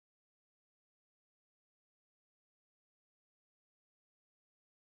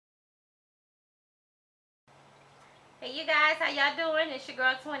Hey you guys, how y'all doing? It's your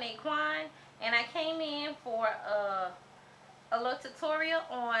girl 28 Quan, and I came in for a little tutorial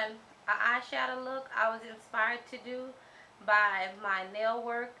on an eyeshadow look I was inspired to do by my nail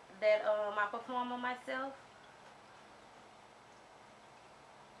work that I perform on myself.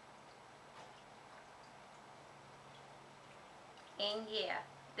 And yeah,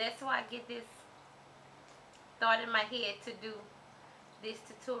 that's why I get this thought in my head to do this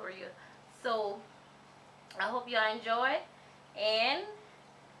tutorial. So I hope y'all enjoy it, and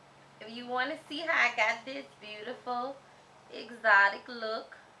if you want to see how I got this beautiful exotic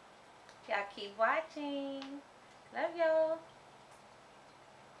look, y'all keep watching. Love y'all.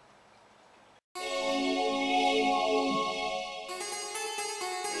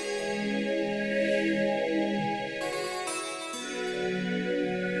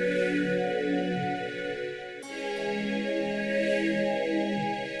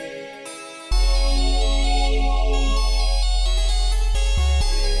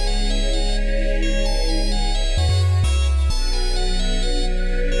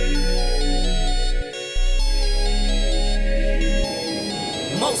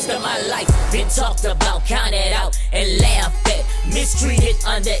 Most of my life been talked about, counted out, and laughed at. Mistreated,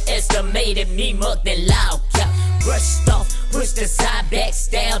 underestimated, me mugged and loud, yeah. Brushed off, pushed aside,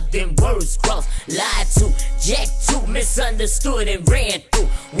 backstabbed, and words crossed. Lied to, jacked to, misunderstood and ran through.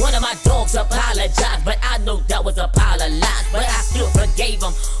 One of my dogs apologized, but I know that was a pile of lies. But I still forgave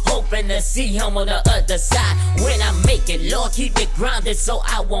him, hoping to see him on the other side. When I make it, Lord, keep me grounded so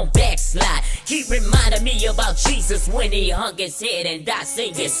I won't backslide. Keep reminding me about Jesus when he hung his head and died.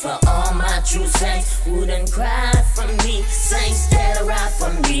 Sing this for all my true saints who done cried for me. Saints that arrived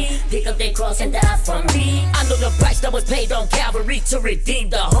for me, pick up their cross and die for me. I know the price that was paid on Calvary to redeem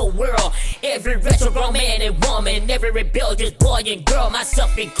the whole world. Every retrograde man and woman, every rebellious boy and girl,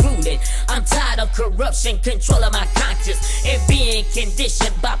 myself included. I'm tired of corruption, controlling my conscience, and being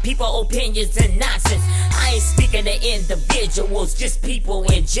conditioned by people's opinions and nonsense. I ain't speaking to individuals, just people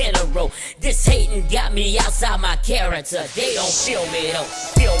in general. This hating got me outside my character. They don't feel me though.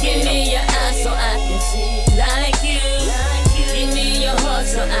 Give me your eyes so I can see like you. Give me your heart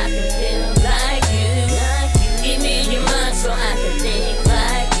so I can feel like you. Give me your mind so I can think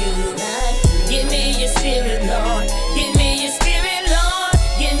like you. Give me your spirit, Lord. Give me your spirit, Lord.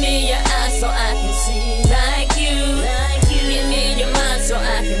 Give me your eyes so I can see like you. Give me your mind so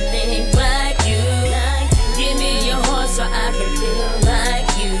I can think like you. Give me your heart so I can feel like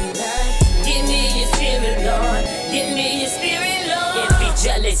you. Give me your spirit, Lord. Give me your spirit, Lord. Envy,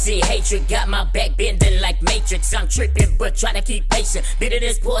 jealousy, hatred got my back bending like Matrix. I'm tripping but trying to keep patient.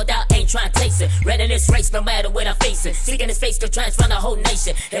 Bitterness poured out, ain't trying to taste it. Red in this race no matter what I'm facing. Seeking his face to transform the whole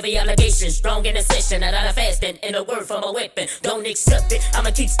nation. Heavy allegations, strong in the session. Not out of fasting, in a word from a weapon. Don't accept it,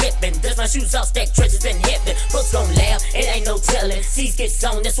 I'ma keep stepping. Dust my shoes off, stack treasures in heaven. Folks gon' laugh, it ain't no telling. Seeds get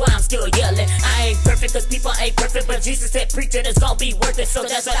sown, that's why I'm still yelling. I ain't perfect cause people ain't perfect, but Jesus said preaching is gon' be worth it. So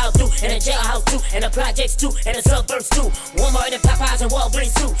that's what I'll do, in a jailhouse too, in the projects too, in the suburbs too. One more than Popeyes and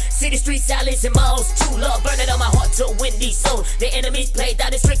Walgreens too. City street salads and malls too. Love burning on my heart to win these souls. The enemies played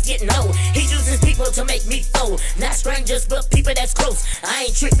out, his tricks getting old. He uses people to make me fold. Not strangers, but people that's close. I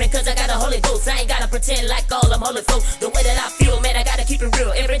ain't tripping cause I got a Holy Ghost. I ain't gotta pretend like all I'm holy folk. The way that I feel, man, I gotta keep it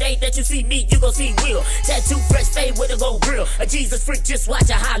real. Every day that you see me, you gon' see Will. Tattoo, fresh fade with a gold grill. A Jesus freak, just watch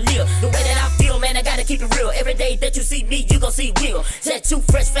how I live. The way that I feel, man, I gotta keep it real. Every day that you see me, you gon' see Will. Tattoo,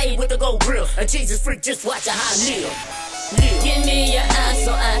 fresh fade with a gold grill. A Jesus freak, just watch how I live. Give me your eyes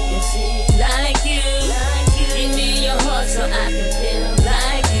so I can see like you. Give me your heart so I can feel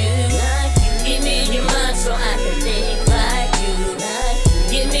like you. Give me your mind so I can think like you.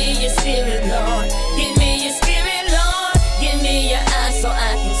 Give me your spirit, Lord. Give me your spirit, Lord. Give me your eyes so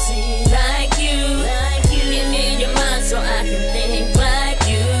I can see like you. Give me your mind so I can think like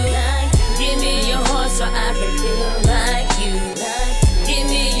you. Give me your heart so I can feel like you. Give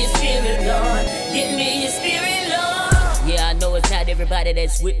me your spirit, Lord. Give me your spirit, Lord. Yeah, I know it's not everybody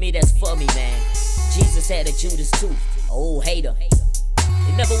that's with me that's for me, man. Jesus had a Judas too, oh hater.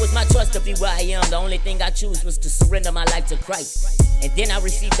 It never was my choice to be where I am. The only thing I choose was to surrender my life to Christ. And then I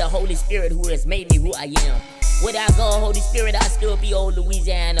received the Holy Spirit who has made me who I am. Where I go, Holy Spirit, I still be old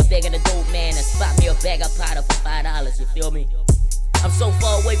Louisiana, begging a dope man to spot me a bag of powder for $5, you feel me? I'm so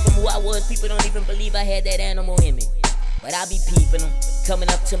far away from who I was, people don't even believe I had that animal in me. But I be peeping them, coming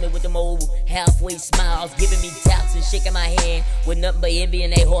up to me with them old halfway smiles, giving me taps and shaking my hand with nothing but envy in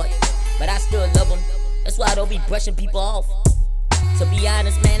their heart. But I still love them, that's why I don't be brushing people off. To be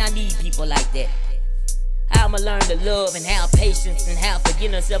honest, man, I need people like that. I'ma learn to love and have patience and have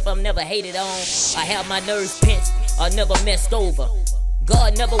forgiveness if I'm never hated on, or have my nerves pinched or never messed over.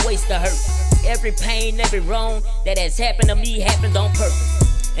 God never wastes a hurt. Every pain, every wrong that has happened to me happened on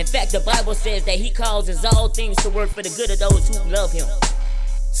purpose. In fact, the Bible says that He causes all things to work for the good of those who love Him.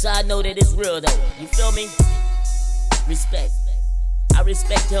 So I know that it's real though. You feel me? Respect. I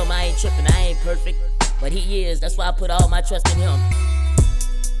respect Him. I ain't tripping. I ain't perfect, but He is. That's why I put all my trust in Him.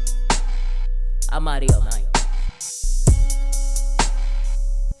 I'm out here, man.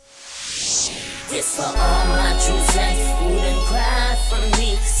 This for all my true saints who done cried for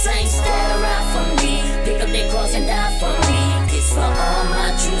me, saints that ride for me, pick up their cross and die for me. This for all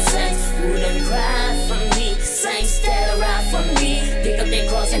my true saints who done cried for me, saints that ride for me, pick up their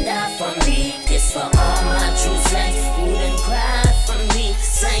cross and die for me. This for all my true saints who done cried for me,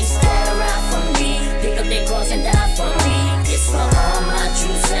 saints that ride for me, pick up their cross and die for me. This for all my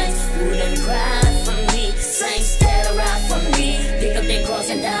true saints who done cried for me, saints that ride for me, pick up their cross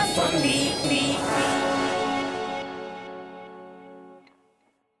and die for me.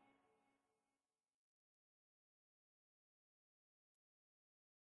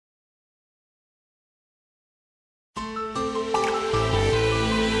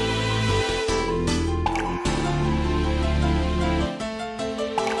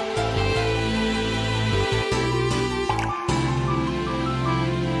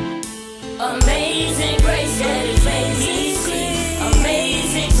 Amazing grace that has made me free.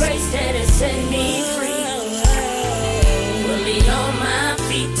 Amazing grace that has set me free. Put me on my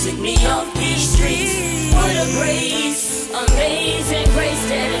feet, took me off these streets. What a grace. Amazing grace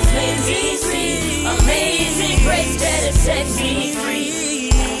that has made me free. Amazing grace that has set me free.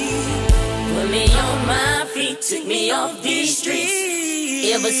 Put me on my feet, took me off these streets.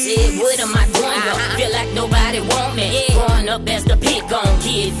 Ever said, what am I doing, yo? Feel like nobody want me. Growing up as the pick-on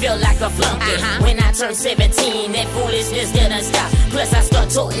kid, feel like a flunky. When I turned 17, that foolishness didn't stop. Plus I start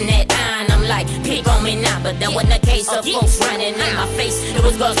toting that iron, I'm like, pick on me now. But that wasn't a case of folks running in my face. It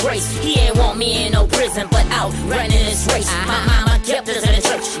was God's grace. He ain't want me in no prison, but out running this race. My mama kept us in the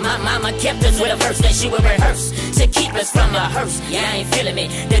church. My mama kept us with a verse that she would rehearse to keep us from a hearse. Yeah, I ain't feeling me.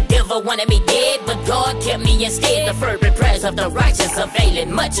 The devil wanted me dead, but God kept me instead. The fervent prayers of the righteous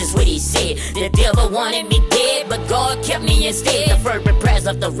availing much is what He said. The devil wanted me dead, but God kept me instead. The fervent prayers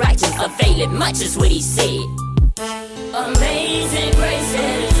of the righteous availing much is what He said. Amazing grace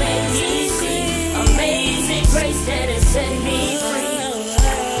that has made me free. Amazing grace that has set me free.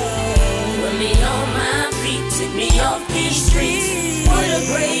 Put me on my feet, took me off these streets. What a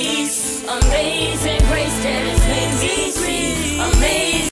grace. Amazing